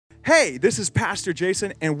Hey, this is Pastor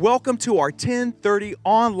Jason, and welcome to our 1030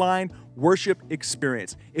 online worship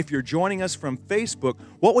experience. If you're joining us from Facebook,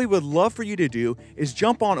 what we would love for you to do is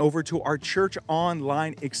jump on over to our church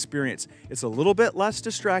online experience. It's a little bit less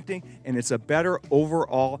distracting, and it's a better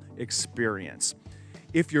overall experience.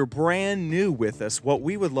 If you're brand new with us, what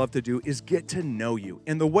we would love to do is get to know you.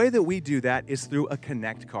 And the way that we do that is through a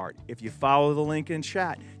Connect card. If you follow the link in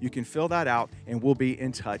chat, you can fill that out, and we'll be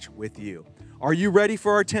in touch with you. Are you ready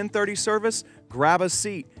for our 1030 service? Grab a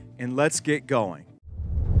seat and let's get going.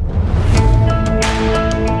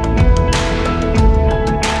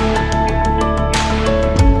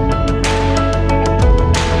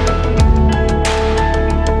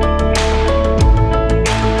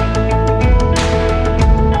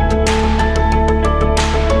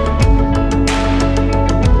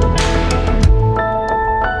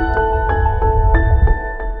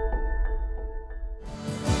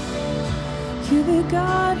 You're the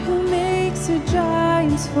God who makes the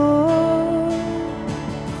giants fall.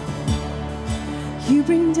 You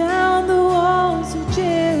bring down the walls of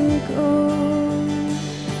Jericho.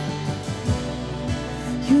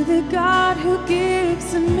 You're the God who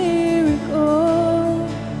gives a miracle.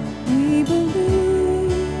 We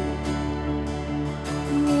believe.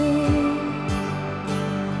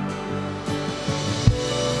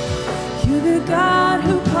 You're the God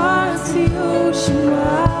who parts the ocean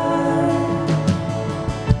wide,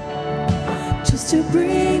 to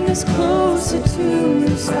bring us closer to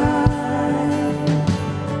your side.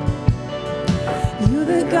 You're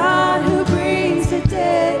the God who brings the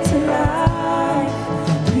dead to life.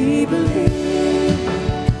 We believe,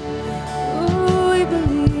 oh, we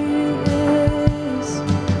believe, yes.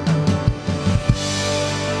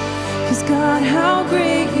 'Cause God, how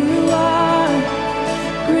great you are,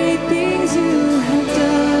 great things you have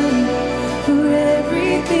done. For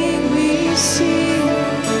everything we see,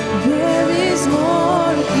 there is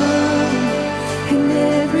more to come, and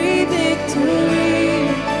every victory,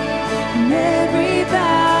 and every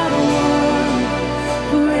battle won.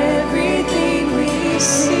 For everything we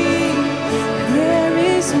see, there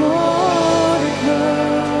is more to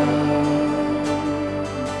come.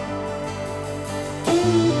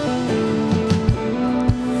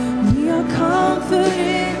 We are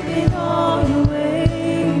confident in all your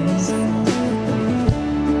ways,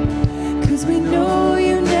 'cause we know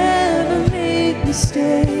you never make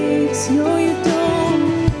mistakes. No, you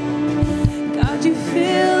don't. God, you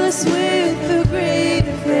fill us with the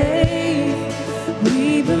greater faith.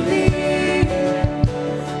 We believe,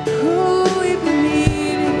 oh, we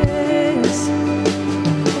believe, yes.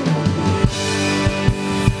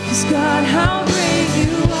 'Cause God, how great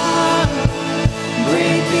you are,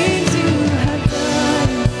 great things you have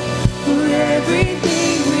done. For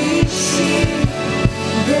everything we see,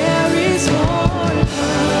 there is more to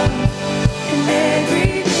come, and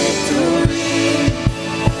every victory,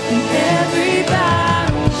 and every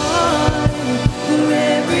battle won. For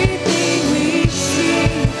everything we see,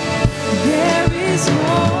 there is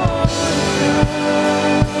more to come.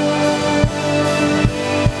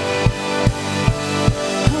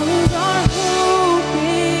 All of our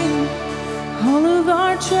hoping, all of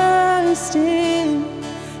our trusting,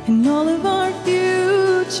 and all of our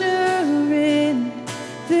future in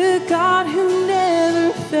the God who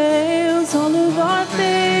never fails. All of our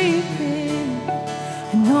faith in,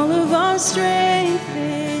 and all of our strength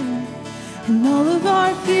in, and all of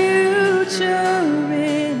our future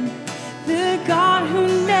in the God who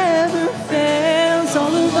never fails.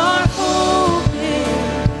 All of our hope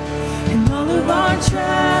in, and all of our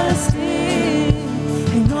trust in,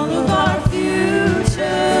 and all of our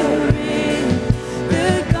future in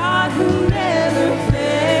the God who never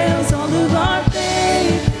fails. All of our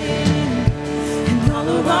faith in, and all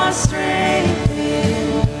of our strength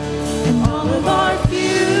in, and all of our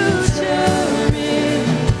future in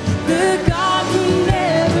the God who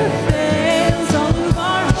never fails. All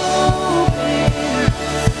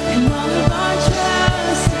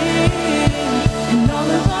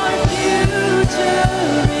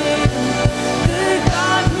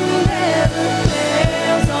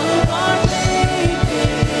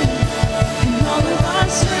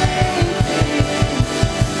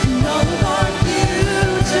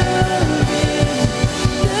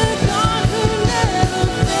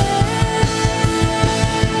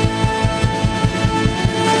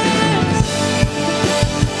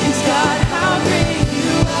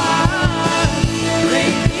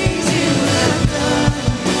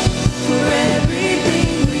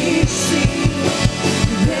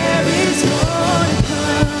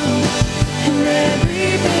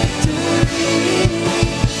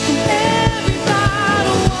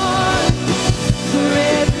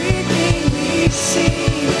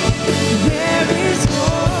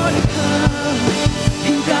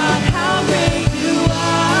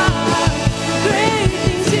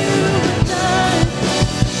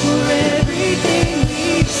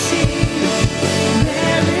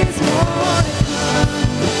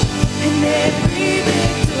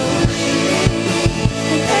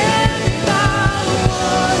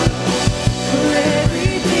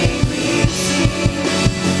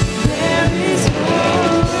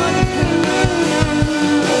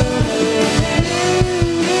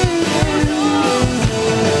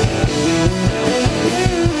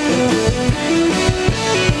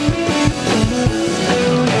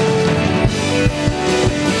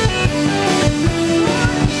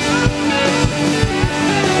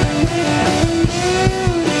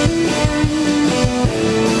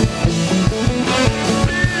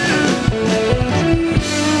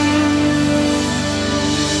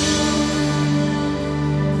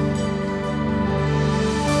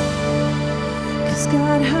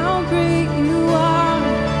God, how great you are.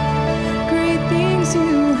 Great things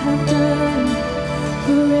you have done.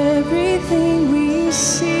 For everything we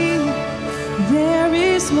see, there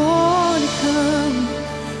is more to come.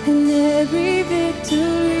 And every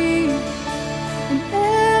victory, and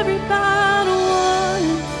every battle won.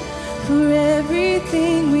 For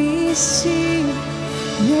everything we see,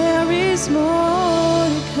 there is more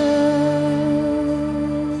to come.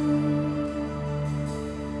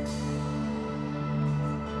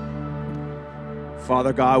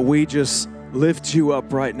 Father God, we just lift you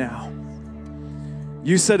up right now.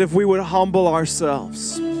 You said if we would humble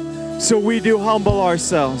ourselves, so we do humble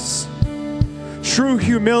ourselves. True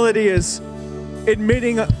humility is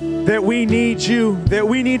admitting that we need you, that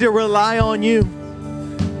we need to rely on you.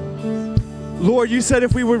 Lord, you said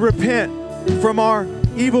if we would repent from our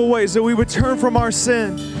evil ways, that we would turn from our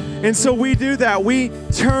sin. And so we do that. We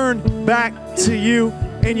turn back to you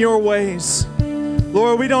and your ways.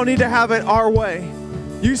 Lord, we don't need to have it our way.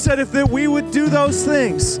 You said if that we would do those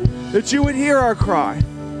things, that you would hear our cry,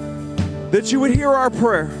 that you would hear our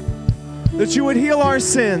prayer, that you would heal our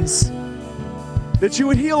sins, that you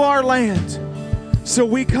would heal our land. So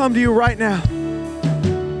we come to you right now.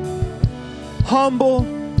 Humble,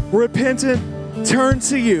 repentant, turn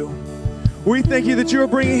to you. We thank you that you are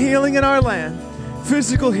bringing healing in our land.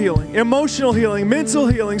 Physical healing, emotional healing, mental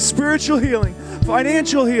healing, spiritual healing,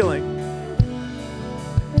 financial healing.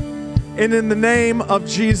 And in the name of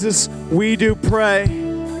Jesus, we do pray.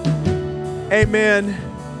 Amen.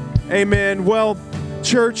 Amen. Well,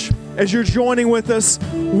 church, as you're joining with us,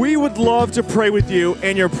 we would love to pray with you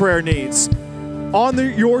and your prayer needs. On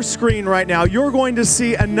your screen right now, you're going to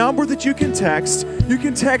see a number that you can text. You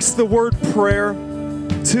can text the word prayer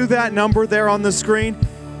to that number there on the screen,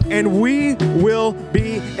 and we will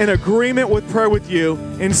be in agreement with prayer with you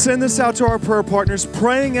and send this out to our prayer partners,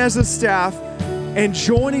 praying as a staff and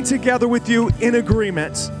joining together with you in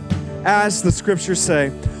agreement, as the scriptures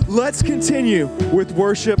say. Let's continue with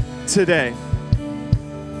worship today.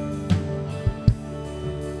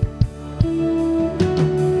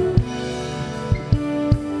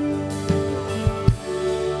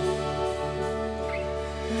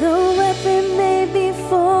 The weapon may be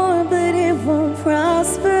formed, but it won't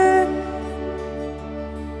prosper.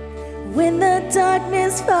 When the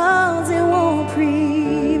darkness falls, it won't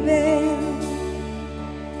prevail.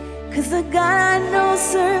 'Cause the God I know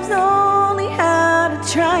serves only how to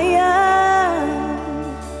triumph.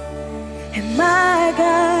 And my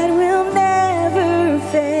God will never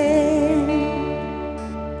fail.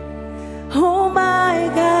 Oh, my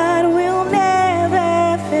God will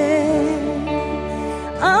never fail.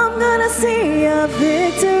 I'm gonna see a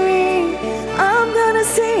victory. I'm gonna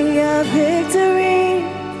see a victory.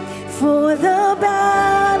 For the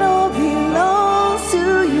battle belongs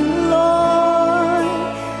to you, Lord.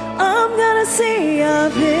 I'm gonna see a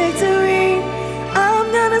victory.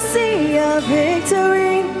 I'm gonna see a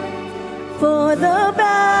victory. For the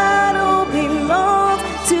battle belongs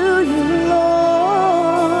to you,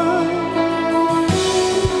 Lord.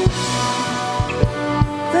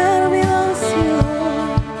 Battle belongs to you,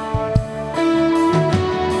 Lord.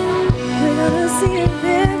 We're gonna see a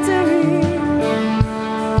victory.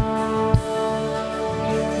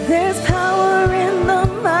 There's power in the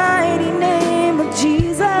mighty name of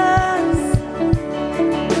Jesus.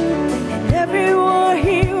 And every war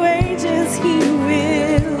he wages, he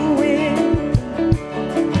will win.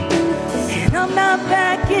 And I'm not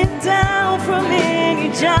backing down from any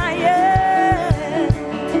giant.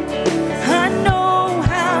 I know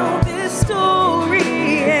how this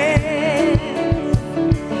story ends.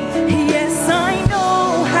 Yes, I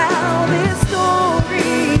know how this story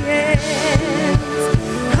ends.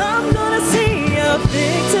 I'm gonna see a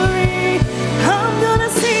victory. I'm gonna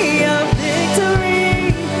see a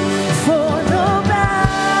victory. For the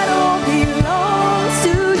battle belongs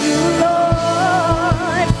to you,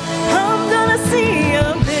 Lord. I'm gonna see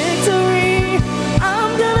a victory.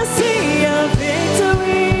 I'm gonna see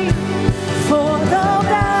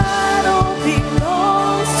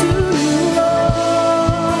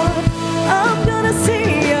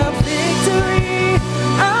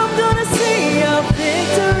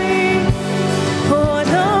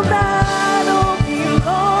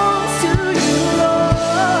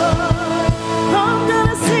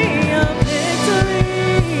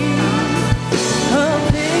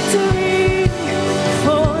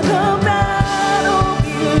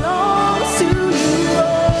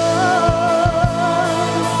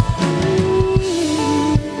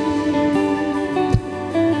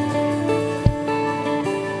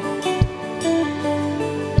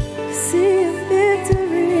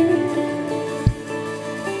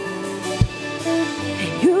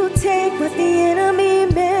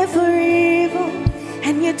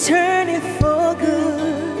turn it for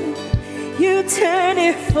good. You turn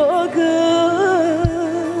it for good.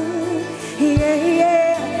 Yeah,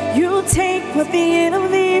 yeah. You take what the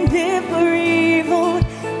enemy meant for evil,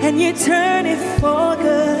 and you turn it for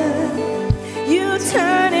good. You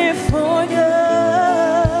turn it for good.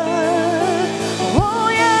 Oh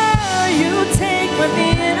yeah, you take what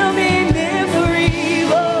the enemy meant for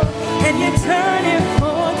evil, and you turn it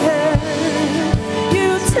for good.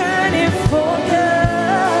 You turn it for good.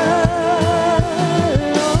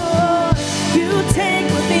 Oh, you take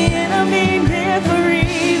what the enemy meant for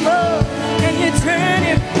evil, and you turn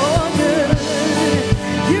it for good.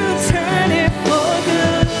 You turn it for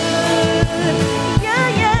good. Yeah,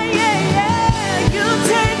 yeah, yeah, yeah. You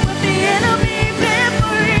take what the enemy meant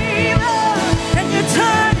for evil, and you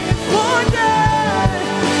turn it for good.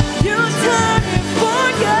 You turn it for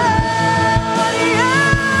good. Yeah,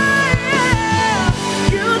 yeah.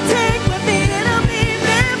 You take what the enemy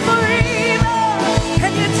meant for evil,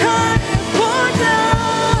 and you turn it for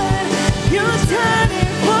good. You turn it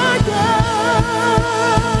for good.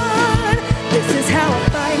 This is how I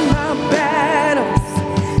fight my battles.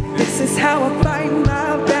 This is how I fight my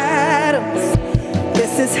battles.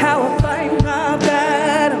 This is how I fight my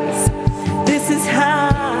battles. This is how.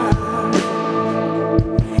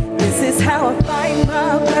 This is how I fight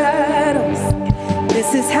my battles.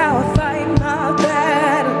 This is how I fight my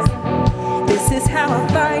battles. This is how I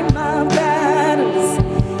fight my battles.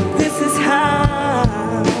 This is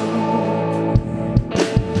how.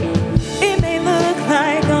 It may look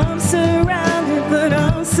like I'm surrounded, but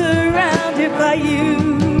I'm surrounded by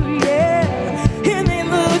you. Yeah. It may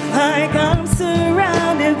look like I'm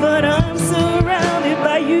surrounded, but I'm surrounded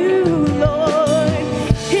by you, Lord.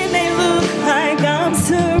 It may look like I'm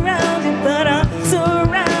surrounded, but I'm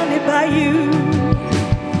surrounded by you.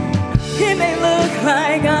 It may look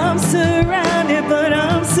like I'm surrounded, but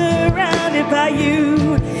I'm surrounded by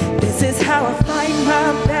you. This is how I fight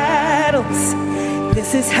my battles.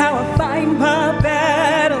 This is how I fight my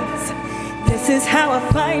battles. This is how I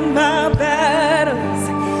fight my battles.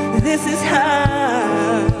 This is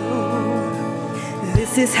how.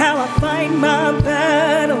 This is how I fight my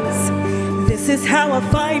battles. This is how I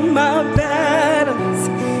fight my battles.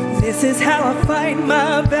 This is how I fight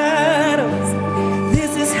my battles.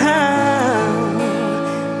 This is how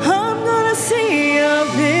I'm gonna see a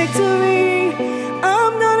victory.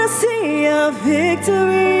 I'm gonna see a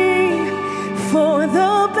victory. For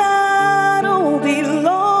the battle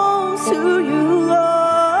belongs to you,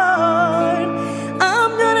 Lord.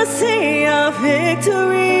 I'm gonna see a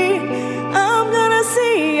victory. I'm gonna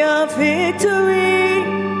see a victory.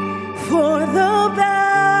 For the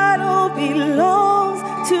battle belongs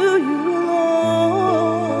to you, Lord.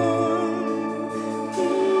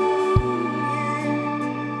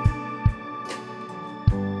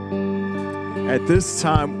 At this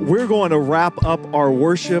time, we're going to wrap up our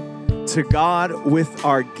worship to God with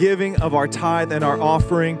our giving of our tithe and our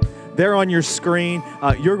offering. There on your screen,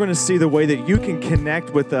 you're going to see the way that you can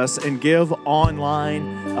connect with us and give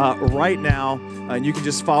online right now. And you can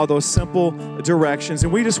just follow those simple directions.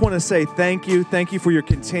 And we just want to say thank you. Thank you for your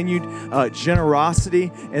continued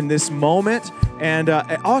generosity in this moment. And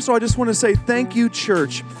also, I just want to say thank you,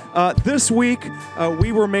 church. This week,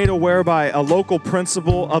 we were made aware by a local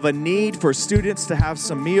principal of a need for students to have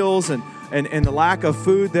some meals and the lack of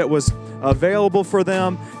food that was available for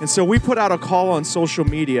them. And so we put out a call on social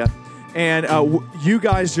media. And you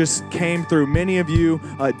guys just came through. Many of you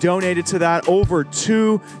donated to that. Over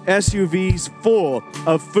 2 SUVs full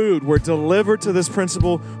of food were delivered to this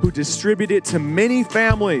principal, who distributed it to many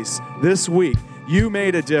families this week. You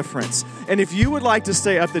made a difference. And if you would like to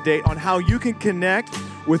stay up to date on how you can connect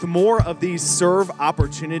with more of these serve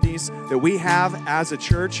opportunities that we have as a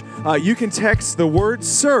church, you can text the word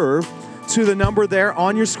serve to the number there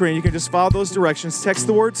on your screen. You can just follow those directions. Text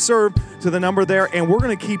the word serve to the number there, and we're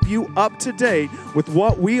going to keep you up to date with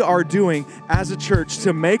what we are doing as a church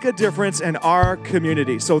to make a difference in our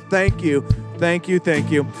community. So thank you, thank you, thank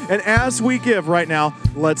you. And as we give right now,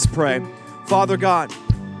 let's pray. Father God,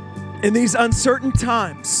 in these uncertain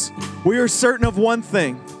times, we are certain of one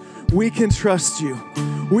thing. We can trust you.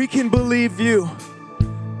 We can believe you.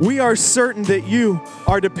 We are certain that you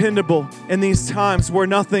are dependable in these times where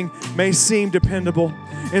nothing may seem dependable.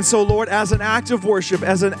 And so, Lord, as an act of worship,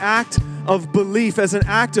 as an act of belief, as an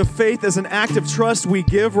act of faith, as an act of trust, we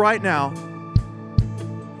give right now.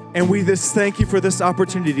 And we just thank you for this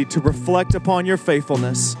opportunity to reflect upon your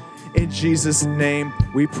faithfulness. In Jesus' name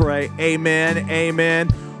we pray. Amen. Amen.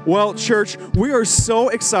 Well, church, we are so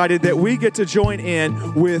excited that we get to join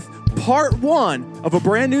in with part 1 of a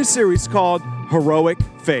brand new series called Heroic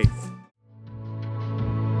Faith.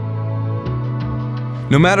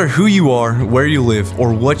 No matter who you are, where you live,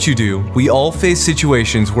 or what you do, we all face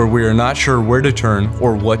situations where we are not sure where to turn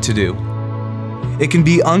or what to do. It can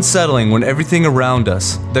be unsettling when everything around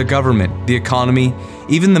us, the government, the economy,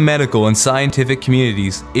 even the medical and scientific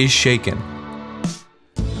communities, is shaken.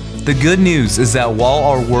 The good news is that while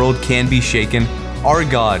our world can be shaken, our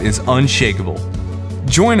God is unshakable.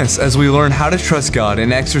 Join us as we learn how to trust God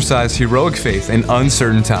and exercise heroic faith in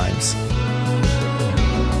uncertain times.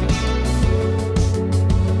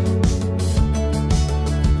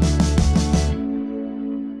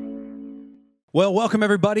 Well, welcome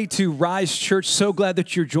everybody to Rise Church. So glad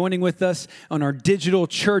that you're joining with us on our digital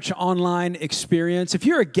church online experience. If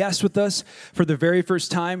you're a guest with us for the very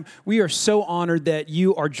first time, we are so honored that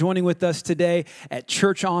you are joining with us today at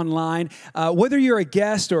Church Online. Whether you're a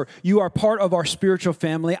guest or you are part of our spiritual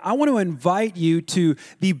family, I want to invite you to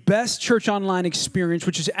the best Church Online experience,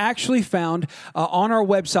 which is actually found on our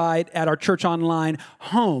website at our Church Online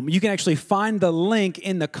home. You can actually find the link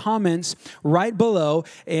in the comments right below,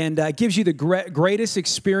 and gives you the greatest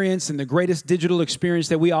experience and the greatest digital experience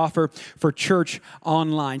that we offer for Church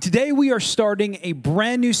Online. Today we are starting a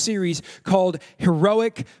brand new series called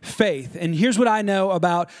Heroic Faith. And here's what I know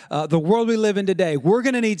about the world we live in today. We're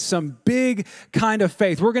going to need some big kind of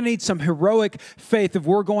faith. We're going to need some heroic faith if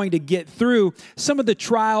we're going to get through some of the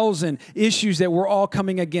trials and issues that we're all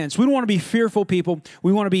coming against. We don't want to be fearful people.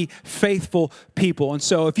 We want to be faithful people. And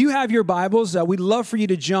so if you have your Bibles, we'd love for you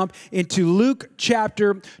to jump into Luke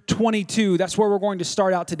chapter 22. That's where we're going to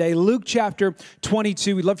start out today. Luke chapter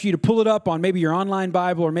 22. We'd love for you to pull it up on maybe your online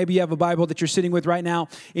Bible, or maybe you have a Bible that you're sitting with right now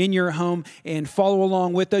in your home, and follow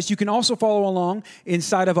along with us. You can also follow along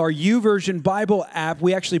inside of our YouVersion Bible app.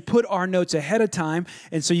 We actually put our notes ahead of time,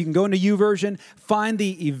 and so you can go into YouVersion, find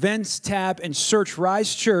the Events tab, and search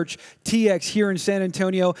Rise Church TX here in San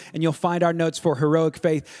Antonio, and you'll find our notes for Heroic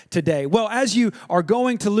Faith today. Well, as you are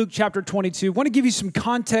going to Luke chapter 22, I want to give you some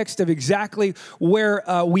context of exactly where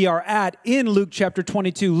we are at in Luke chapter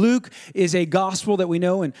 22. Luke is a gospel that we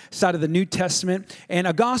know inside of the New Testament, and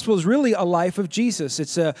a gospel is really a life of Jesus.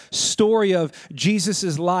 It's a story of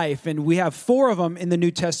Jesus' life, and we have 4 of them in the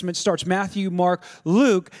New Testament. It starts Matthew, Mark,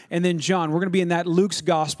 Luke, and then John. We're going to be in that Luke's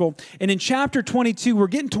gospel. And in chapter 22, we're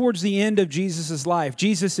getting towards the end of Jesus' life.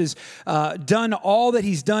 Jesus has done all that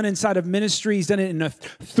he's done inside of ministry. He's done it in a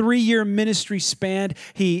 3-year ministry span.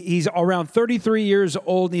 He's around 33 years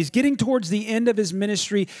old, and he's getting towards the end of his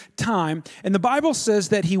ministry time. And the Bible says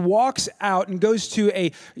that he walks out and goes to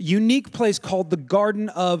a unique place called the Garden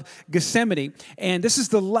of Gethsemane. And this is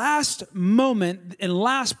the last moment and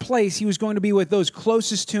last place he was going to be with those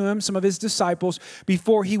closest to him, some of his disciples,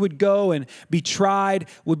 before he would go and be tried,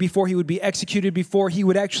 before he would be executed, before he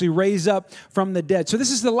would actually raise up from the dead. So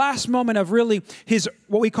this is the last moment of really his,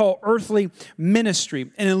 what we call earthly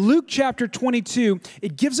ministry. And in Luke chapter 22,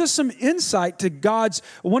 it gives us some insight to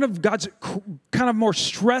one of God's kind of more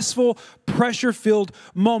stressful, pressure-filled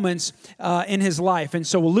moments in his life. And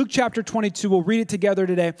so Luke chapter 22, we'll read it together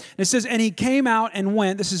today. And it says, "And he came out and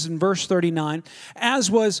went," this is in verse 39, "as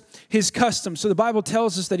was his custom." So the Bible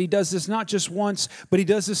tells us that he does this not just once, but he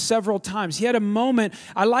does this several times. He had a moment,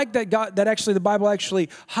 I like that actually the Bible actually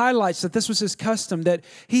highlights that this was his custom, that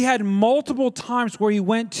he had multiple times where he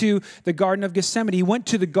went to the Garden of Gethsemane. He went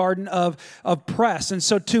to the Garden of Press. And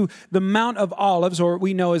so to the Mount of Olives, or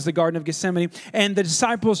we know as the Garden of Gethsemane, and the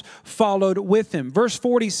disciples followed with him. Verse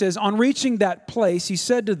 40 says, "On reaching that place, he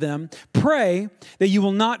said to them, 'Pray that you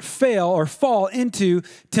will not fail or fall into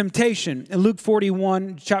temptation.'" In Luke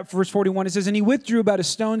 41, verse 41, it says, "And he withdrew about a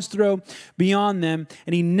stone's throw beyond them,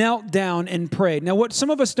 and he knelt down and prayed." Now, what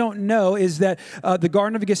some of us don't know is that the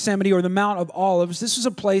Garden of Gethsemane, or the Mount of Olives, this was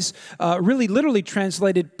a place really literally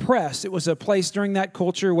translated press. It was a place during that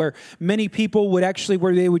culture where many people would actually,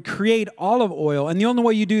 where they would create olive oil. And the only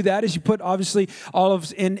way you do that is you put, obviously,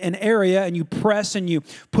 olives in an area, and you press and you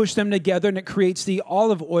push them together, and it creates the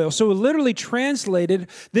olive oil. So literally translated,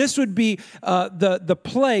 this would be the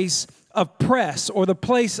place of press, or the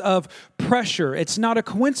place of pressure. It's not a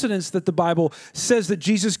coincidence that the Bible says that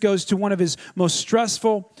Jesus goes to one of his most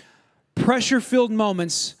stressful, pressure-filled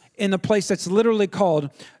moments in the place that's literally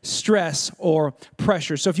called stress or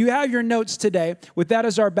pressure. So if you have your notes today, with that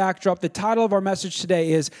as our backdrop, the title of our message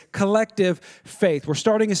today is Collective Faith. We're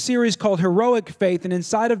starting a series called Heroic Faith, and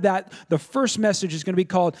inside of that, the first message is going to be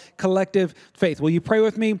called Collective Faith. Will you pray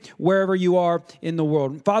with me wherever you are in the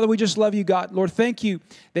world? Father, we just love you, God. Lord, thank you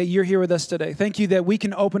that you're here with us today. Thank you that we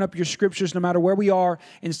can open up your scriptures no matter where we are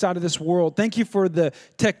inside of this world. Thank you for the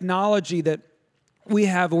technology that we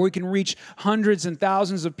have, where we can reach hundreds and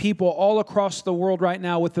thousands of people all across the world right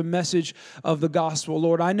now with the message of the gospel.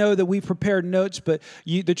 Lord, I know that we've prepared notes, but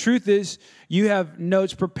the truth is you have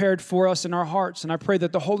notes prepared for us in our hearts. And I pray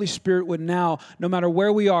that the Holy Spirit would now, no matter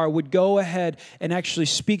where we are, would go ahead and actually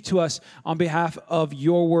speak to us on behalf of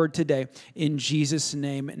your word today in Jesus'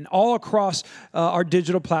 name. And all across our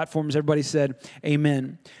digital platforms, everybody said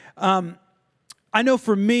amen. I know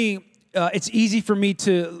for me, it's easy for me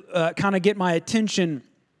to kind of get my attention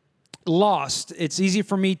lost. It's easy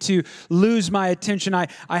for me to lose my attention. I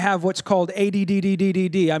have what's called ADD.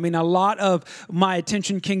 I mean, a lot of my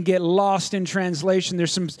attention can get lost in translation.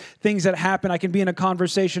 There's some things that happen. I can be in a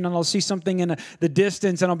conversation and I'll see something in the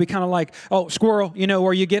distance and I'll be kind of like, oh, squirrel,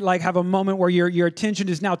 or you get like have a moment where your attention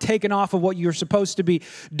is now taken off of what you're supposed to be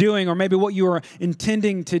doing or maybe what you were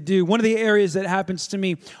intending to do. One of the areas that happens to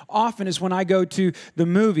me often is when I go to the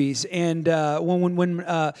movies. And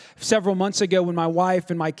when several months ago when my wife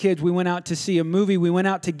and my kids, we went out to see a movie. We went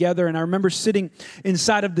out together, and I remember sitting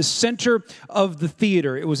inside of the center of the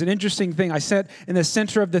theater. It was an interesting thing. I sat in the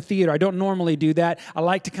center of the theater. I don't normally do that. I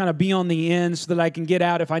like to kind of be on the end so that I can get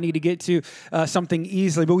out if I need to get to something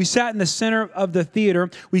easily. But we sat in the center of the theater.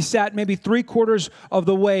 We sat maybe 3/4 of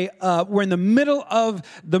the way up. We're in the middle of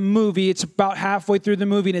the movie. It's about halfway through the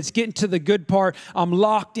movie, and it's getting to the good part. I'm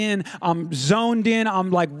locked in. I'm zoned in.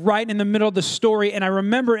 I'm like right in the middle of the story. And I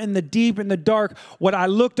remember in the deep, in the dark, what I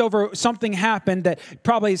looked over, something happened that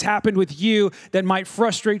probably has happened with you that might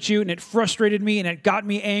frustrate you, and it frustrated me, and it got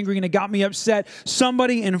me angry, and it got me upset.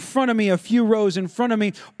 Somebody in front of me, a few rows in front of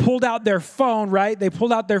me, pulled out their phone, right? They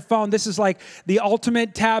pulled out their phone. This is like the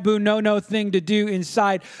ultimate taboo, no thing to do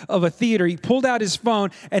inside of a theater. He pulled out his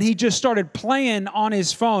phone, and he just started playing on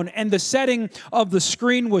his phone, and the setting of the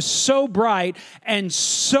screen was so bright and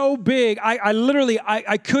so big, I literally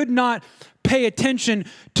could not pay attention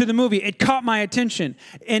to the movie. It caught my attention.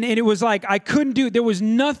 And it was like I couldn't do, there was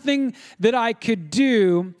nothing that I could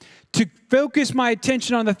do to focus my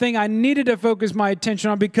attention on the thing I needed to focus my attention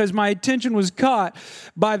on because my attention was caught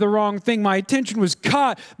by the wrong thing. My attention was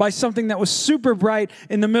caught by something that was super bright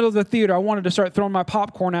in the middle of the theater. I wanted to start throwing my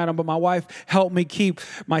popcorn at them, but my wife helped me keep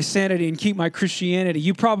my sanity and keep my Christianity.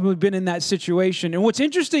 You've probably been in that situation. And what's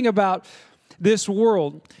interesting about this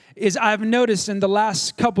world is I've noticed in the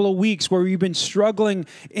last couple of weeks where we've been struggling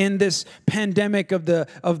in this pandemic of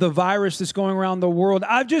the virus that's going around the world,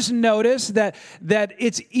 I've just noticed that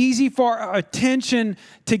it's easy for our attention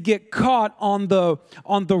to get caught on the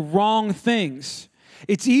wrong things.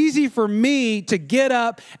 It's easy for me to get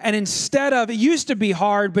up and instead of, it used to be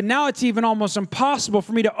hard, but now it's even almost impossible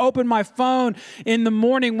for me to open my phone in the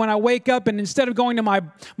morning when I wake up, and instead of going to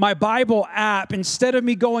my Bible app, instead of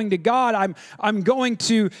me going to God, I'm going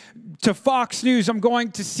to Fox News, I'm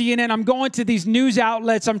going to CNN, I'm going to these news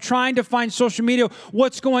outlets, I'm trying to find social media,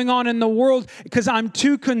 what's going on in the world, because I'm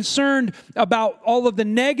too concerned about all of the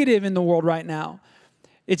negative in the world right now.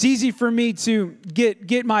 It's easy for me to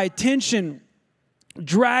get my attention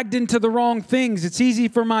dragged into the wrong things. It's easy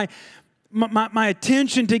for my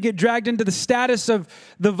attention to get dragged into the status of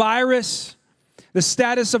the virus, the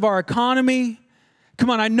status of our economy. Come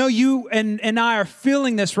on, I know you and I are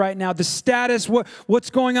feeling this right now. The status, what's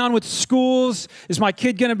going on with schools? Is my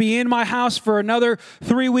kid going to be in my house for another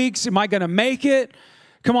 3 weeks? Am I going to make it?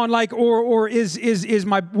 Come on, like, or is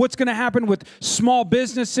what's going to happen with small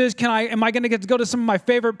businesses? Am I going to get to go to some of my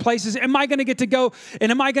favorite places? Am I going to get to go,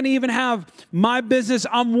 and am I going to even have my business?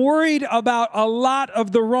 I'm worried about a lot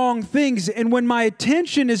of the wrong things, and when my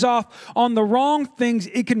attention is off on the wrong things,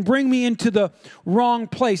 it can bring me into the wrong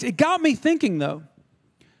place. It got me thinking, though.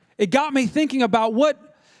 It got me thinking about what,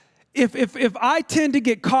 if I tend to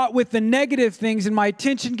get caught with the negative things, and my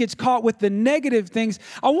attention gets caught with the negative things,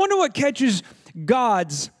 I wonder what catches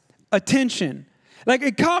God's attention. Like,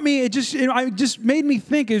 it caught me, it just made me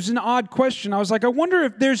think. It was an odd question. I was like, I wonder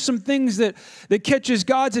if there's some things that catches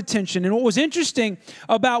God's attention. And what was interesting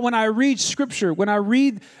about when I read Scripture, when I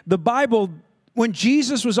read the Bible, when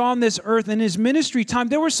Jesus was on this earth in his ministry time,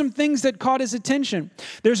 there were some things that caught his attention.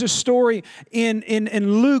 There's a story in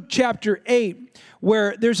Luke chapter 8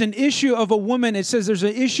 where there's an issue of a woman. It says there's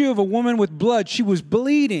an issue of a woman with blood. She was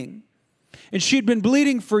bleeding. And she had been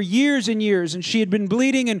bleeding for years and years, and she had been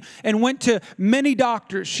bleeding and went to many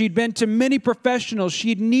doctors. She'd been to many professionals.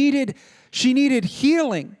 She needed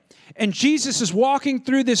healing. And Jesus is walking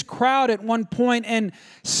through this crowd at one point, and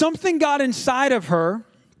something got inside of her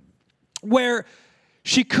where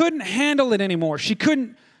she couldn't handle it anymore. She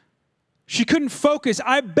couldn't focus.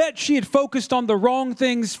 I bet she had focused on the wrong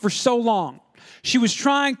things for so long. She was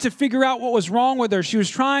trying to figure out what was wrong with her. She was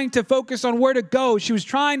trying to focus on where to go. She was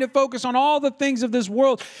trying to focus on all the things of this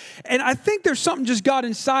world. And I think there's something just got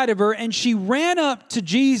inside of her, and she ran up to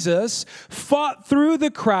Jesus, fought through the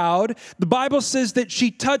crowd. The Bible says that she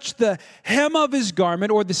touched the hem of his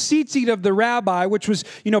garment, or the tzitzit of the rabbi, which was,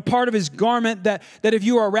 part of his garment, that if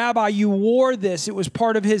you were a rabbi, you wore this. It was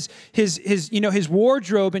part of his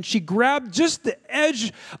wardrobe. And she grabbed just the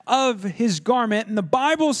edge of his garment. And the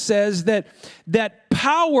Bible says that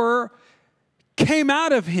power came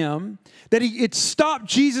out of him, that it stopped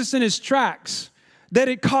Jesus in his tracks, that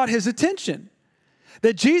it caught his attention.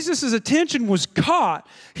 That Jesus' attention was caught.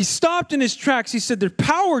 He stopped in his tracks. He said, the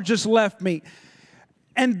power just left me.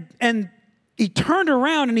 And he turned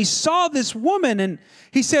around and he saw this woman and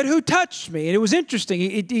he said, who touched me? And it was interesting.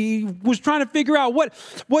 He was trying to figure out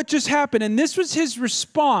what just happened. And this was his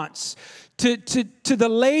response to the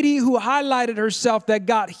lady who highlighted herself that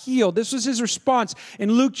got healed. This was his response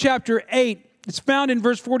in Luke chapter 8. It's found in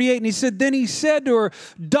verse 48. And he said, then he said to her,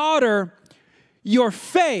 daughter, your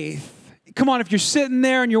faith. Come on, if you're sitting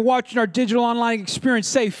there and you're watching our digital online experience,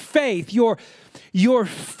 say faith. Your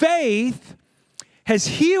faith has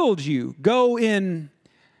healed you. Go in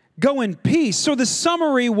peace. So the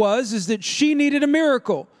summary is that she needed a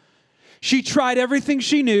miracle. She tried everything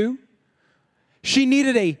she knew. She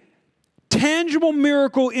needed a tangible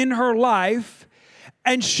miracle in her life,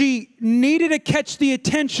 and she needed to catch the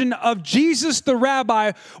attention of Jesus the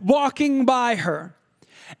rabbi walking by her.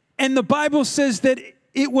 And the Bible says that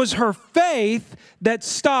it was her faith that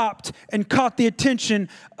stopped and caught the attention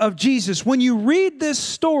of Jesus. When you read this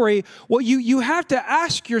story, what you have to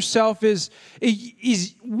ask yourself is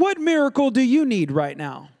what miracle do you need right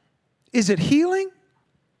now? Is it healing?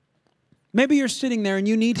 Maybe you're sitting there and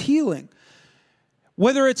you need healing.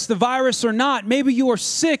 Whether it's the virus or not, maybe you are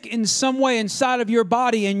sick in some way inside of your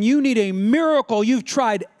body and you need a miracle. You've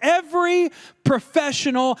tried every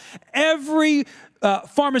professional, every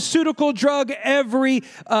pharmaceutical drug, every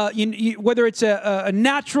whether it's a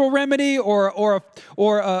natural remedy or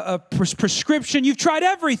a prescription, you've tried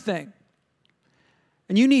everything.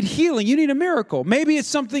 And you need healing, you need a miracle. Maybe it's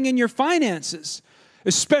something in your finances.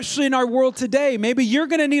 Especially in our world today. Maybe you're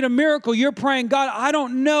going to need a miracle. You're praying, God, I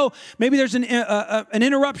don't know. Maybe there's an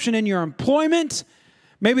interruption in your employment.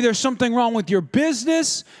 Maybe there's something wrong with your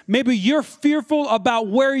business. Maybe you're fearful about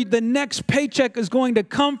where the next paycheck is going to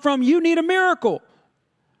come from. You need a miracle.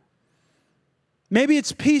 Maybe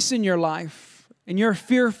it's peace in your life and you're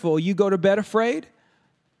fearful. You go to bed afraid.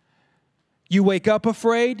 You wake up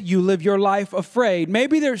afraid. You live your life afraid.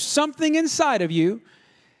 Maybe there's something inside of you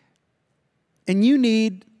and you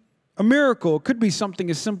need a miracle. It could be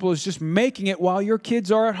something as simple as just making it while your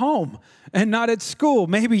kids are at home and not at school.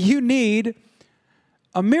 Maybe you need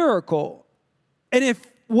a miracle. And if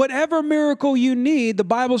whatever miracle you need, the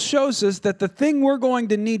Bible shows us that the thing we're going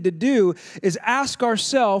to need to do is ask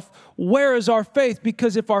ourselves, where is our faith?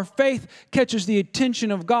 Because if our faith catches the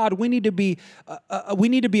attention of God, we need to be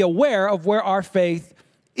aware of where our faith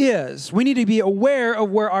is. We need to be aware of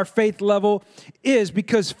where our faith level is,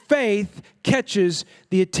 because faith catches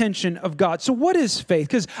the attention of God. So what is faith?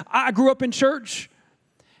 Because I grew up in church.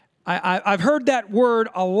 I've heard that word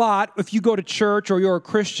a lot. If you go to church or you're a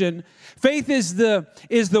Christian, faith is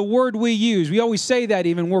the word we use. We always say that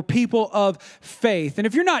even. We're people of faith. And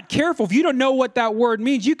if you're not careful, if you don't know what that word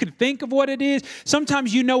means, you can think of what it is.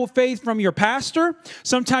 Sometimes you know faith from your pastor.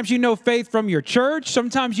 Sometimes you know faith from your church.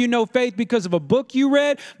 Sometimes you know faith because of a book you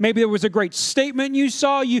read. Maybe there was a great statement you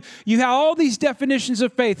saw. You have all these definitions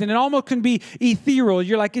of faith, and it almost can be ethereal.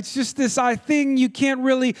 You're like, it's just this thing you can't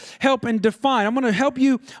really help and define. I'm going to help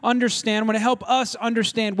you understand. I'm going to help us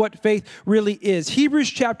understand what faith really is. Hebrews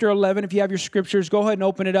chapter 11, if you have your scriptures, go ahead and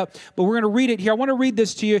open it up. But we're going to read it here. I want to read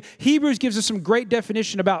this to you. Hebrews gives us some great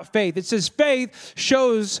definition about faith. It says, faith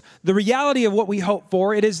shows the reality of what we hope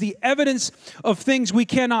for. It is the evidence of things we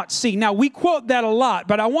cannot see. Now, we quote that a lot,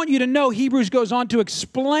 but I want you to know Hebrews goes on to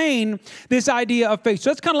explain this idea of faith. So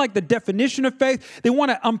that's kind of like the definition of faith. They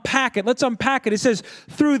want to unpack it. Let's unpack it. It says,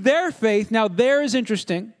 through their faith, now there is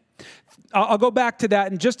interesting. I'll go back to that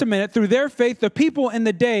in just a minute. Through their faith, the people in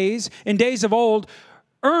days of old,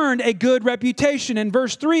 earned a good reputation. In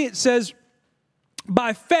verse 3, it says,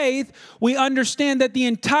 By faith, we understand that the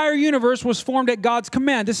entire universe was formed at God's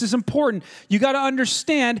command. This is important. You got to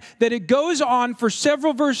understand that it goes on for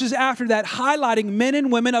several verses after that, highlighting men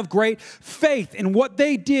and women of great faith and what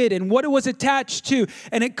they did and what it was attached to.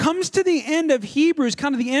 And it comes to the end of Hebrews,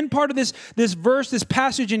 kind of the end part of this verse, this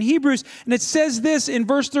passage in Hebrews, and it says this in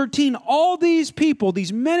verse 13, all these people,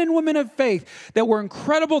 these men and women of faith that were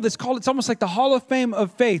incredible, it's almost like the Hall of Fame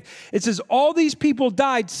of faith. It says all these people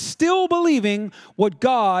died still believing what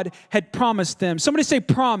God had promised them. Somebody say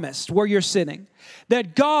promised where you're sitting.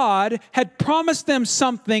 That God had promised them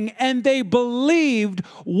something and they believed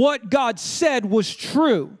what God said was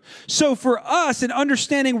true. So for us, in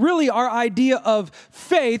understanding really our idea of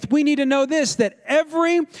faith, we need to know this, that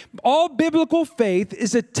all biblical faith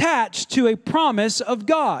is attached to a promise of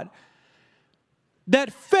God.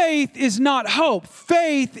 That faith is not hope.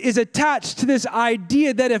 Faith is attached to this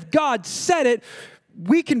idea that if God said it,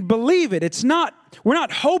 we can believe it. We're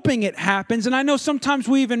not hoping it happens. And I know sometimes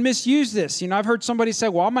we even misuse this. I've heard somebody say,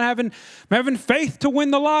 well, I'm having faith to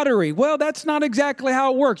win the lottery. Well, that's not exactly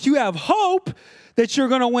how it works. You have hope that you're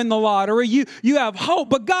going to win the lottery. You have hope,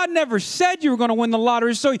 but God never said you were going to win the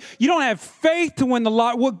lottery, so you don't have faith to win the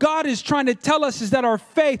lottery. What God is trying to tell us is that our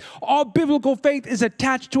faith, all biblical faith, is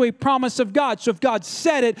attached to a promise of God. So if God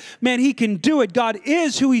said it, man, He can do it. God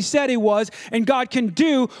is who He said He was, and God can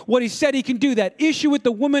do what He said He can do. That issue with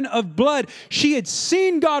the woman of blood, she had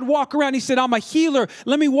seen God walk around. He said, I'm a healer.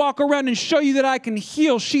 Let me walk around and show you that I can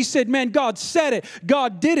heal. She said, man, God said it.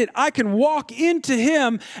 God did it. I can walk into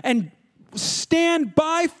Him and stand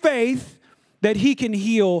by faith that He can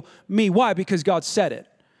heal me. Why? Because God said it.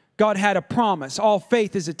 God had a promise. All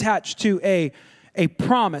faith is attached to a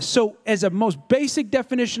promise. So as a most basic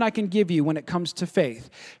definition I can give you when it comes to faith,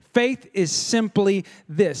 faith is simply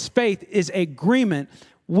this. Faith is agreement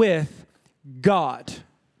with God.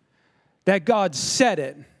 That God said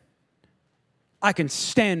it. I can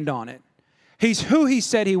stand on it. He's who He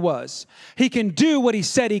said He was. He can do what He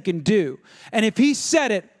said He can do. And if He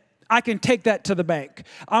said it, I can take that to the bank.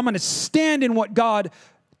 I'm going to stand in what God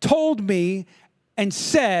told me and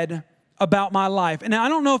said about my life. And I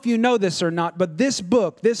don't know if you know this or not, but this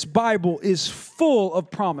book, this Bible, is full of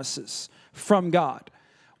promises from God.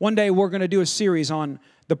 One day we're going to do a series on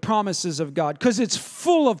the promises of God because it's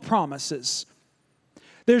full of promises.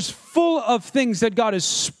 There's full of things that God has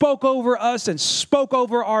spoke over us and spoke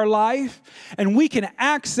over our life, and we can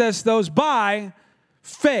access those by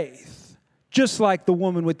faith. Just like the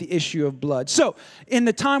woman with the issue of blood. So, in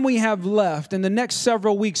the time we have left, in the next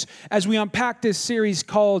several weeks, as we unpack this series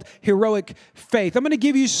called Heroic Faith, I'm going to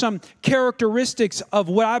give you some characteristics of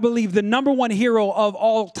what I believe the number one hero of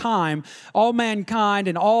all time, all mankind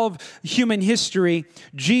and all of human history,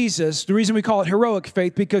 Jesus. The reason we call it heroic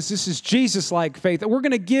faith, because this is Jesus-like faith. We're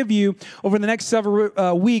going to give you, over the next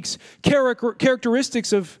several weeks,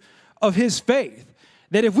 characteristics of His faith.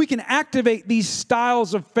 That if we can activate these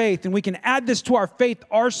styles of faith and we can add this to our faith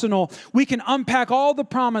arsenal, we can unpack all the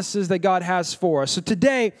promises that God has for us. So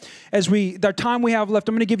today, the time we have left,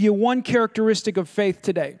 I'm going to give you one characteristic of faith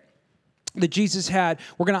today that Jesus had.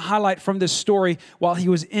 We're going to highlight from this story while He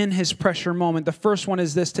was in His pressure moment. The first one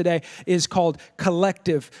is this today, is called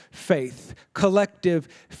collective faith. Collective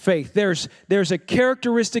faith. There's a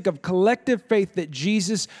characteristic of collective faith that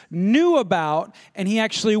Jesus knew about, and He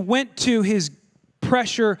actually went to His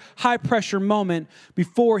high pressure moment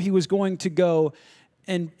before He was going to go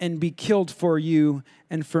and be killed for you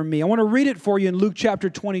and for me. I want to read it for you in Luke chapter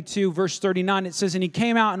 22, verse 39. It says, and He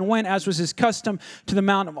came out and went, as was His custom, to the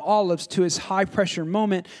Mount of Olives, to His high pressure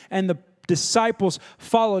moment, and the disciples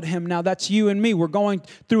followed Him. Now that's you and me. We're going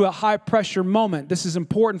through a high pressure moment. This is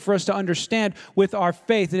important for us to understand with our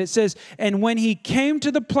faith. And it says, and when He came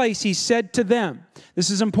to the place, He said to them,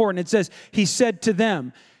 this is important. It says, He said to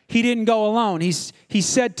them, He didn't go alone. He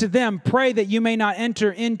said to them, pray that you may not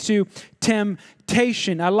enter into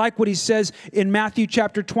temptation. I like what He says in Matthew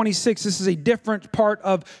chapter 26. This is a different part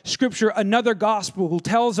of Scripture. Another gospel who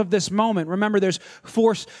tells of this moment. Remember, there's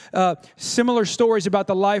four similar stories about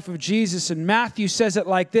the life of Jesus. And Matthew says it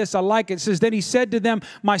like this. I like it. It says, then He said to them,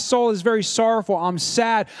 my soul is very sorrowful. I'm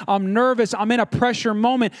sad. I'm nervous. I'm in a pressure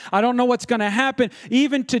moment. I don't know what's going to happen.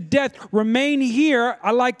 Even to death. Remain here.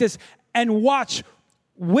 I like this. And watch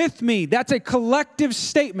with me. That's a collective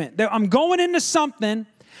statement. That I'm going into something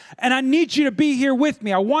and I need you to be here with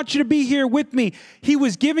me. I want you to be here with me. He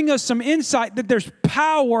was giving us some insight that there's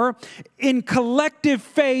power in collective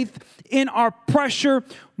faith in our pressure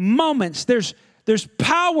moments. There's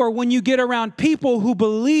power when you get around people who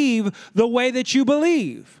believe the way that you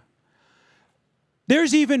believe.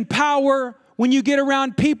 There's even power when you get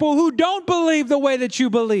around people who don't believe the way that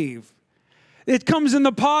you believe. It comes in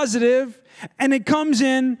the positive and it comes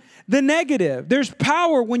in the negative. There's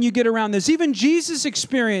power when you get around this. Even Jesus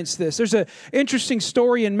experienced this. There's an interesting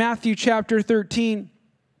story in Matthew chapter 13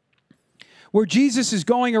 where Jesus is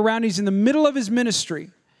going around. He's in the middle of his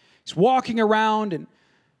ministry. He's walking around and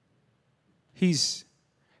he's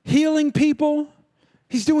healing people.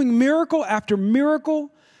 He's doing miracle after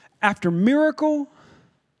miracle after miracle.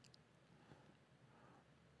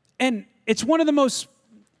 And it's one of the most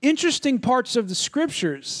interesting parts of the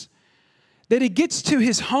scriptures that he gets to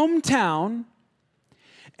his hometown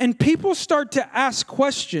and people start to ask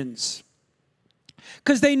questions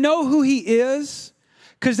because they know who he is,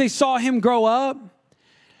 because they saw him grow up,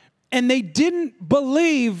 and they didn't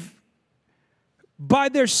believe by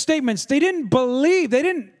their statements. They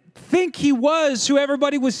didn't think he was who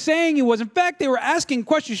everybody was saying he was. In fact, they were asking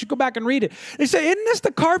questions. You should go back and read it. They say, isn't this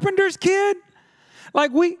the carpenter's kid?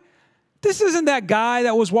 This isn't that guy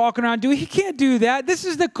that was walking around doing, he can't do that. This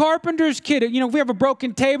is the carpenter's kid. You know, if we have a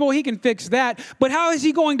broken table, he can fix that. But how is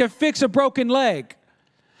he going to fix a broken leg?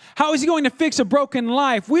 How is he going to fix a broken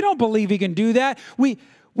life? We don't believe he can do that. We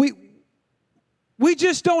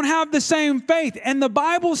just don't have the same faith. And the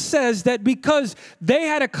Bible says that because they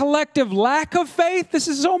had a collective lack of faith, this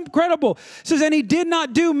is so incredible. It says, and he did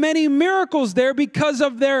not do many miracles there because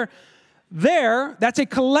of their, that's a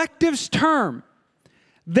collective's term,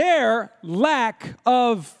 their lack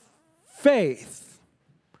of faith.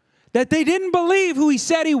 That they didn't believe who he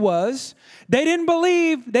said he was. They didn't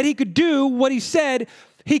believe that he could do what he said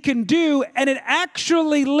he can do, and it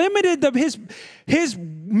actually limited his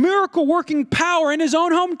miracle working power in his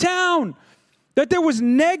own hometown. That there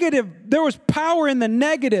was power in the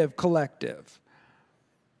negative collective.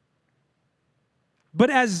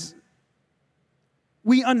 But as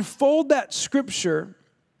we unfold that scripture,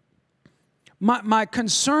 my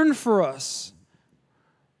concern for us,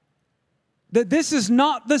 that this is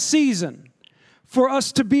not the season for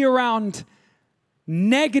us to be around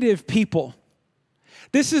negative people.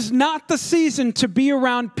 This is not the season to be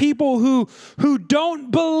around people who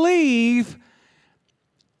don't believe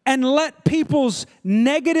and let people's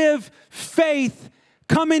negative faith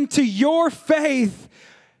come into your faith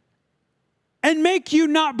and make you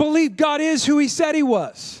not believe God is who he said he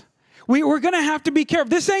was. We're going to have to be careful.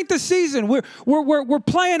 This ain't the season. We're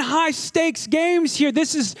playing high stakes games here.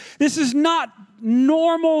 This is not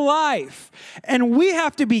normal life. And we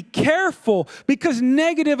have to be careful because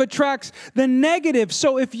negative attracts the negative.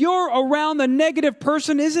 So if you're around the negative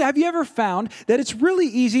person, have you ever found that it's really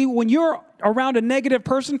easy when you're around a negative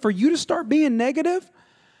person for you to start being negative?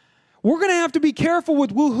 We're going to have to be careful with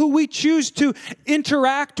who we choose to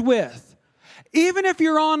interact with. Even if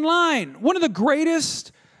you're online, one of the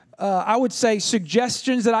greatest I would say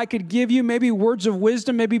suggestions that I could give you, maybe words of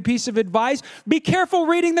wisdom, maybe a piece of advice, be careful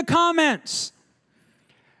reading the comments.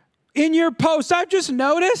 In your posts, I've just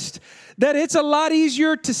noticed that it's a lot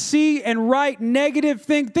easier to see and write negative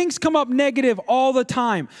things. Things come up negative all the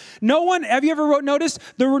time. Have you ever noticed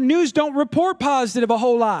the news don't report positive a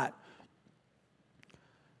whole lot?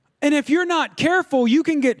 And if you're not careful, you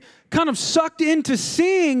can get kind of sucked into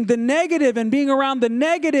seeing the negative and being around the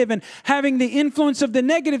negative and having the influence of the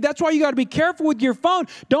negative. That's why you got to be careful with your phone.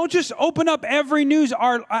 Don't just open up every news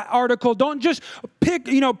article. Don't just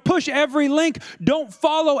push every link. Don't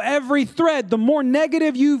follow every thread. The more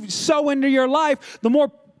negative you sow into your life, the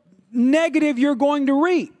more negative you're going to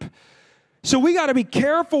reap. So we got to be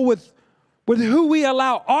careful with who we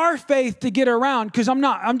allow our faith to get around. Because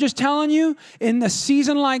I'm just telling you, in a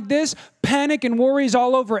season like this, panic and worry is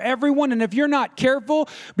all over everyone. And if you're not careful,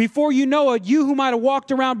 before you know it, you who might have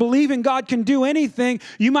walked around believing God can do anything,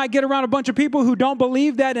 you might get around a bunch of people who don't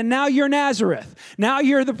believe that. And now you're Nazareth. Now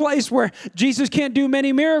you're the place where Jesus can't do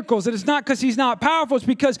many miracles. And it's not because he's not powerful. It's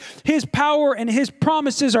because his power and his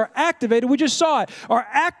promises are activated. We just saw it, are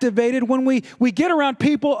activated when we get around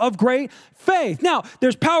people of great faith. Now,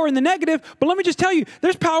 there's power in the negative, but let me just tell you,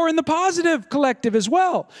 there's power in the positive collective as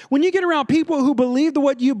well. When you get around people who believe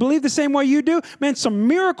the same way you do, man, some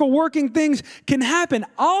miracle working things can happen.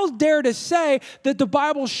 I'll dare to say that the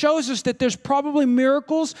Bible shows us that there's probably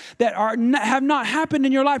miracles that have not happened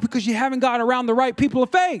in your life because you haven't got around the right people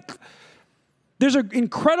of faith. There's an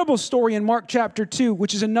incredible story in Mark chapter 2,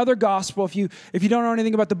 which is another gospel if you don't know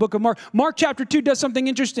anything about the book of Mark. Mark chapter 2 does something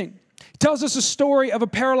interesting. It tells us a story of a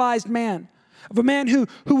paralyzed man, of a man who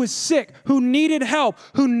was sick, who needed help,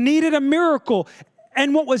 who needed a miracle.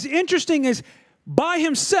 And what was interesting is by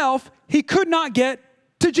himself, he could not get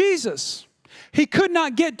to Jesus. He could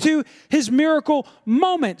not get to his miracle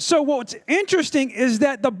moment. So what's interesting is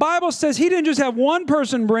that the Bible says he didn't just have one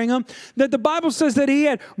person bring him, that the Bible says that he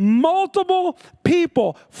had multiple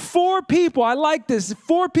people, 4 people. I like this.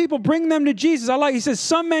 4 people bring them to Jesus. He says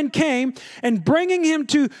some men came and bringing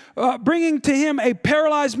to him a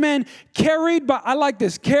paralyzed man carried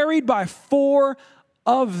by 4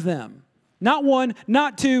 of them. Not 1,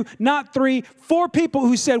 not 2, not 3, 4 people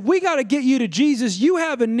who said, we got to get you to Jesus. You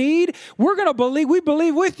have a need. We're going to believe. We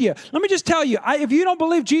believe with you. Let me just tell you, if you don't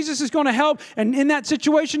believe Jesus is going to help, and in that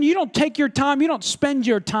situation, you don't take your time. You don't spend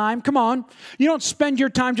your time. Come on. You don't spend your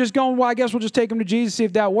time just going, well, I guess we'll just take him to Jesus, see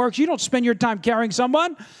if that works. You don't spend your time carrying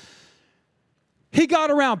someone. He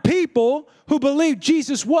got around people who believed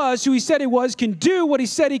Jesus was who he said he was, can do what he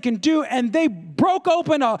said he can do, and they broke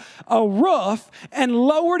open a roof and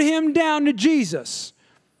lowered him down to Jesus.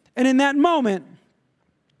 And in that moment,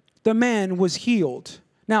 the man was healed.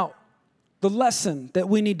 Now, the lesson that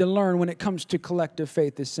we need to learn when it comes to collective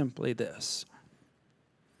faith is simply this.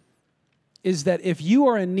 Is that if you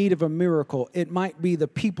are in need of a miracle, it might be the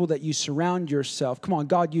people that you surround yourself. Come on,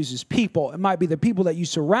 God uses people. It might be the people that you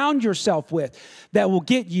surround yourself with that will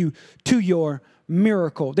get you to your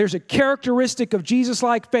miracle. There's a characteristic of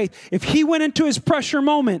Jesus-like faith. If he went into his pressure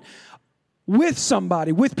moment with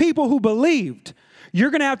somebody, with people who believed, you're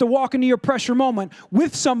going to have to walk into your pressure moment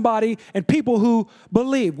with somebody and people who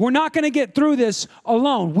believe. We're not going to get through this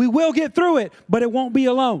alone. We will get through it, but it won't be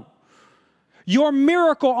alone. Your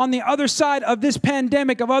miracle on the other side of this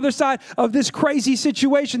pandemic, of other side of this crazy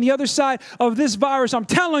situation, the other side of this virus, I'm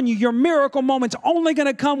telling you, your miracle moment's only going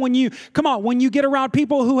to come when you get around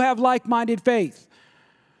people who have like-minded faith.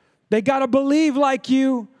 They got to believe like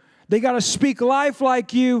you. They got to speak life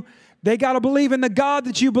like you. They got to believe in the God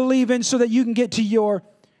that you believe in so that you can get to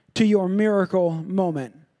your miracle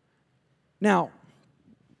moment. Now,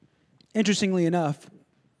 interestingly enough,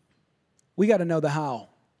 we got to know the how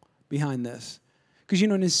behind this. Because,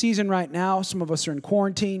 in this season right now, some of us are in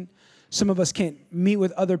quarantine. Some of us can't meet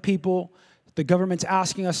with other people. The government's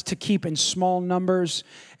asking us to keep in small numbers.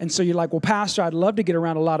 And so you're like, well, Pastor, I'd love to get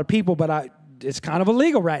around a lot of people, but it's kind of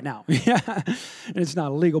illegal right now. Yeah, and it's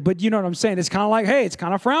not illegal, but you know what I'm saying? It's kind of like, hey, it's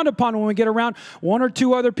kind of frowned upon when we get around 1 or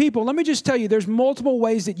 2 other people. Let me just tell you, there's multiple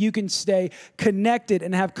ways that you can stay connected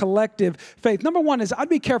and have collective faith. Number 1 is I'd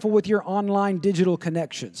be careful with your online digital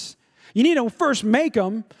connections. You need to first make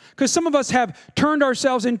them, because some of us have turned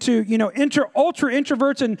ourselves into, ultra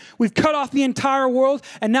introverts, and we've cut off the entire world,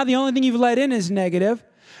 and now the only thing you've let in is negative.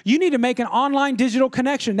 You need to make an online digital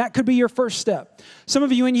connection. That could be your first step. Some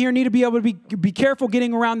of you in here need to be able to be careful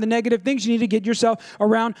getting around the negative things. You need to get yourself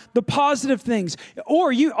around the positive things.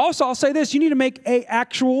 Or I'll say this, you need to make an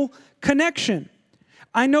actual connection.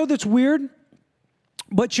 I know that's weird,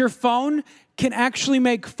 but your phone can actually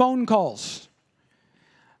make phone calls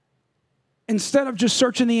instead of just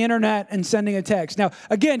searching the internet and sending a text. Now,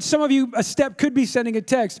 again, some of you, a step could be sending a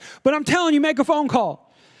text, but I'm telling you, make a phone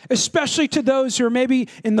call, especially to those who are maybe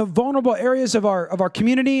in the vulnerable areas of our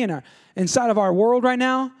community and inside of our world right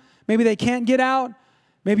now. Maybe they can't get out.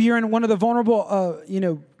 Maybe you're in one of the vulnerable,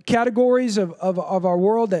 categories of our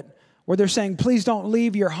world where they're saying, please don't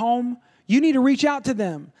leave your home. You need to reach out to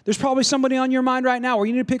them. There's probably somebody on your mind right now where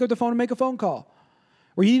you need to pick up the phone and make a phone call,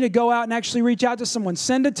 where you need to go out and actually reach out to someone,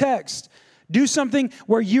 send a text. Do something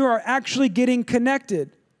where you are actually getting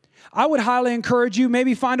connected. I would highly encourage you,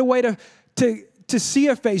 maybe find a way to see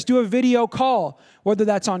a face, do a video call, whether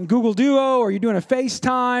that's on Google Duo or you're doing a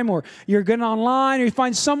FaceTime or you're getting online or you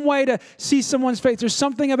find some way to see someone's face. There's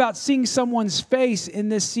something about seeing someone's face in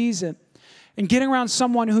this season and getting around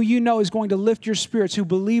someone who you know is going to lift your spirits, who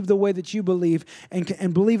believe the way that you believe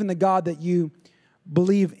and believe in the God that you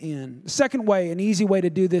believe in. The second way, an easy way to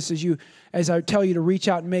do this as I tell you to reach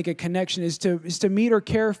out and make a connection is to meet or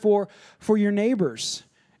care for your neighbors.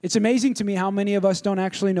 It's amazing to me how many of us don't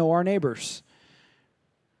actually know our neighbors.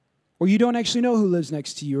 Or you don't actually know who lives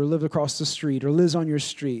next to you or lives across the street or lives on your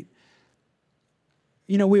street.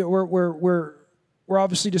 We're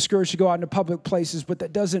obviously discouraged to go out into public places, but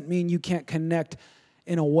that doesn't mean you can't connect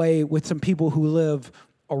in a way with some people who live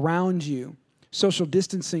around you. Social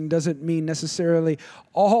distancing doesn't mean necessarily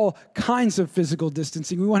all kinds of physical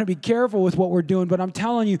distancing. We want to be careful with what we're doing, but I'm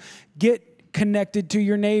telling you, get connected to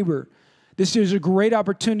your neighbor. This is a great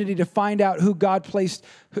opportunity to find out who God placed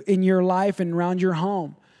in your life and around your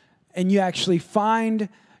home. And you actually find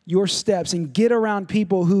your steps and get around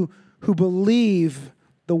people who believe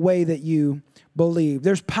the way that you believe.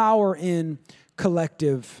 There's power in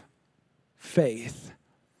collective faith.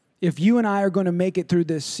 If you and I are going to make it through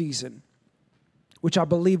this season, which I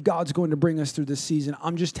believe God's going to bring us through this season.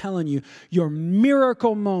 I'm just telling you, your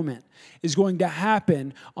miracle moment is going to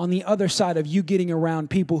happen on the other side of you getting around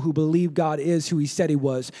people who believe God is who he said he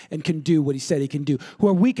was and can do what he said he can do.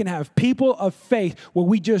 Where we can have people of faith where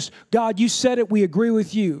we just, God, you said it, we agree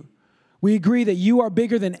with you. We agree that you are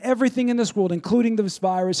bigger than everything in this world, including this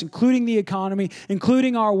virus, including the economy,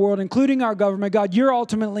 including our world, including our government. God, you're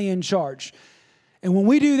ultimately in charge. And when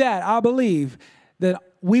we do that, I believe that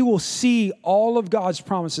we will see all of God's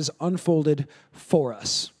promises unfolded for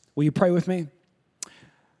us. Will you pray with me?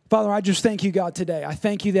 Father, I just thank you, God, today. I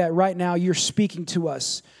thank you that right now you're speaking to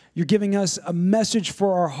us. You're giving us a message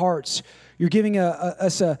for our hearts. You're giving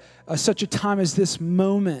us such a time as this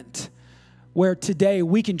moment where today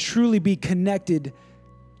we can truly be connected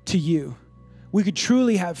to you. We could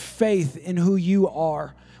truly have faith in who you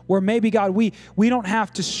are. Where maybe, God, we don't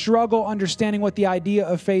have to struggle understanding what the idea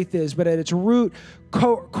of faith is, but at its root,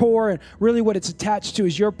 core, and really what it's attached to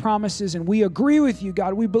is your promises. And we agree with you,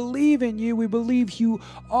 God. We believe in you. We believe you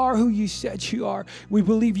are who you said you are. We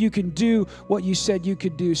believe you can do what you said you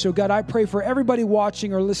could do. So, God, I pray for everybody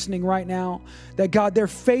watching or listening right now that, God, their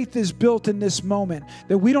faith is built in this moment,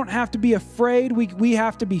 that we don't have to be afraid. We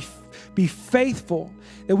have to be faithful,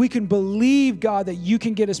 that we can believe, God, that you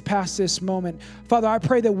can get us past this moment. Father, I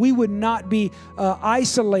pray that we would not be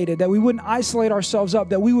isolated, that we wouldn't isolate ourselves up,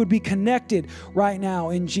 that we would be connected right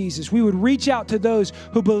now in Jesus. We would reach out to those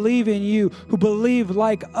who believe in you, who believe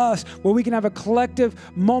like us, where we can have a collective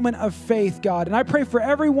moment of faith, God. And I pray for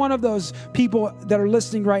every one of those people that are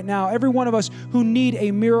listening right now, every one of us who need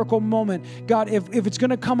a miracle moment. God, if it's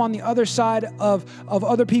going to come on the other side of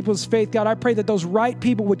other people's faith, God, I pray that those right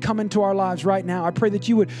people would come into our lives right now. I pray that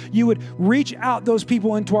you would reach out those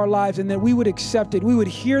people into our lives and that we would accept it. We would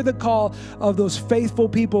hear the call of those faithful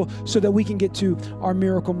people so that we can get to our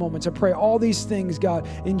miracle moments. I pray all these things, God,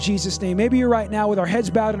 in Jesus' name. Maybe you're right now with our heads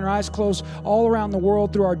bowed and our eyes closed all around the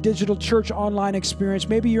world through our digital church online experience.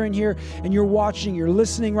 Maybe you're in here and you're watching, you're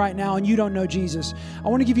listening right now and you don't know Jesus. I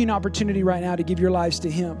want to give you an opportunity right now to give your lives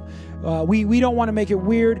to him. We don't want to make it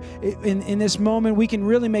weird in this moment. We can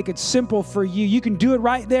really make it simple for you. You can do it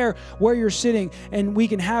right there where you're sitting, and we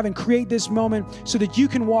can have and create this moment so that you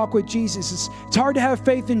can walk with Jesus. It's hard to have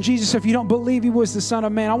faith in Jesus if you don't believe he was the Son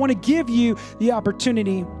of Man. I want to give you the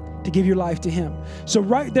opportunity to give your life to him. So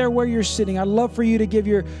right there where you're sitting, I'd love for you to give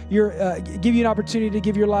you an opportunity to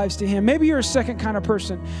give your lives to him. Maybe you're a second kind of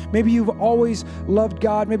person. Maybe you've always loved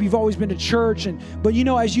God. Maybe you've always been to church. But you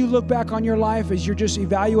know, as you look back on your life, as you're just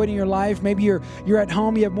evaluating your life, maybe you're at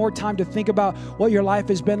home, you have more time to think about what your life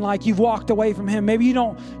has been like. You've walked away from him. Maybe you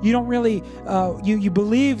don't really, you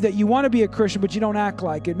believe that you want to be a Christian, but you don't act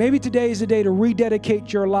like it. Maybe today is the day to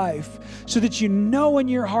rededicate your life so that you know in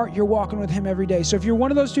your heart you're walking with him every day. So if you're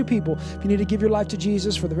one of those two people, if you need to give your life to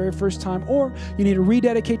Jesus for the very first time, or you need to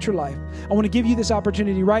rededicate your life, I want to give you this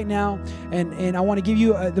opportunity right now, and I want to give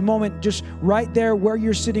you the moment just right there where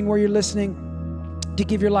you're sitting, where you're listening, to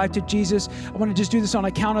give your life to Jesus. I want to just do this on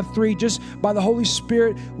a count of three, just by the Holy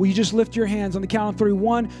Spirit. Will you just lift your hands on the count of three?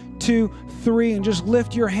 1, 2, 3, and just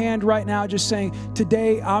lift your hand right now, just saying,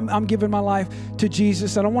 today I'm giving my life to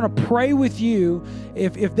Jesus. And I want to pray with you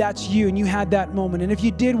if that's you and you had that moment. And if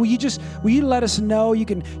you did, will you let us know? You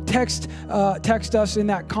can text us in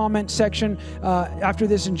that comment section after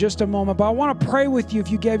this in just a moment. But I want to pray with you if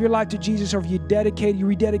you gave your life to Jesus, or if you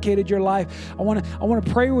rededicated your life. I want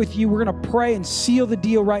to pray with you. We're going to pray and seal the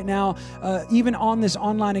deal right now, even on this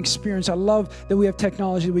online experience. I love that we have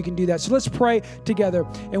technology that we can do that. So let's pray together,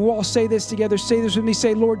 and we'll all say this together. Say this with me.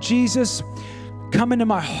 Say, Lord Jesus, come into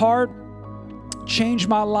my heart, change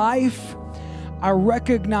my life. I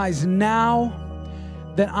recognize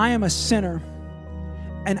now that I am a sinner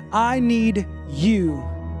and I need you.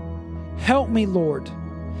 Help me, Lord,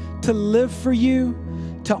 to live for you,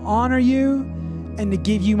 to honor you, and to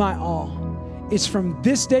give you my all. It's from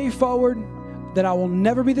this day forward that I will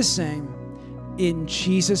never be the same. In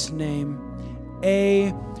Jesus' name,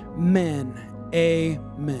 amen.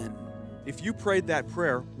 Amen. If you prayed that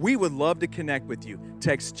prayer, we would love to connect with you.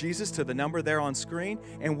 Text Jesus to the number there on screen,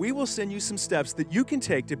 and we will send you some steps that you can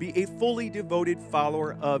take to be a fully devoted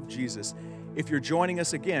follower of Jesus. If you're joining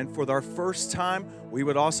us again for our first time, we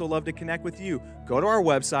would also love to connect with you. Go to our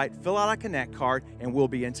website, fill out a Connect card, and we'll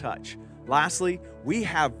be in touch. Lastly, we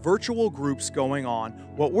have virtual groups going on,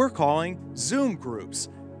 what we're calling Zoom groups.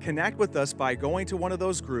 Connect with us by going to one of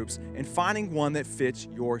those groups and finding one that fits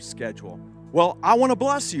your schedule. Well, I want to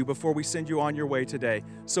bless you before we send you on your way today.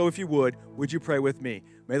 So if you would you pray with me?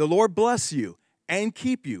 May the Lord bless you and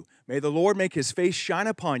keep you. May the Lord make his face shine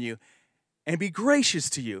upon you and be gracious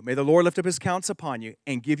to you. May the Lord lift up his countenance upon you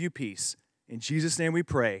and give you peace. In Jesus' name we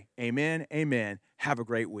pray. Amen. Amen. Have a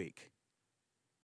great week.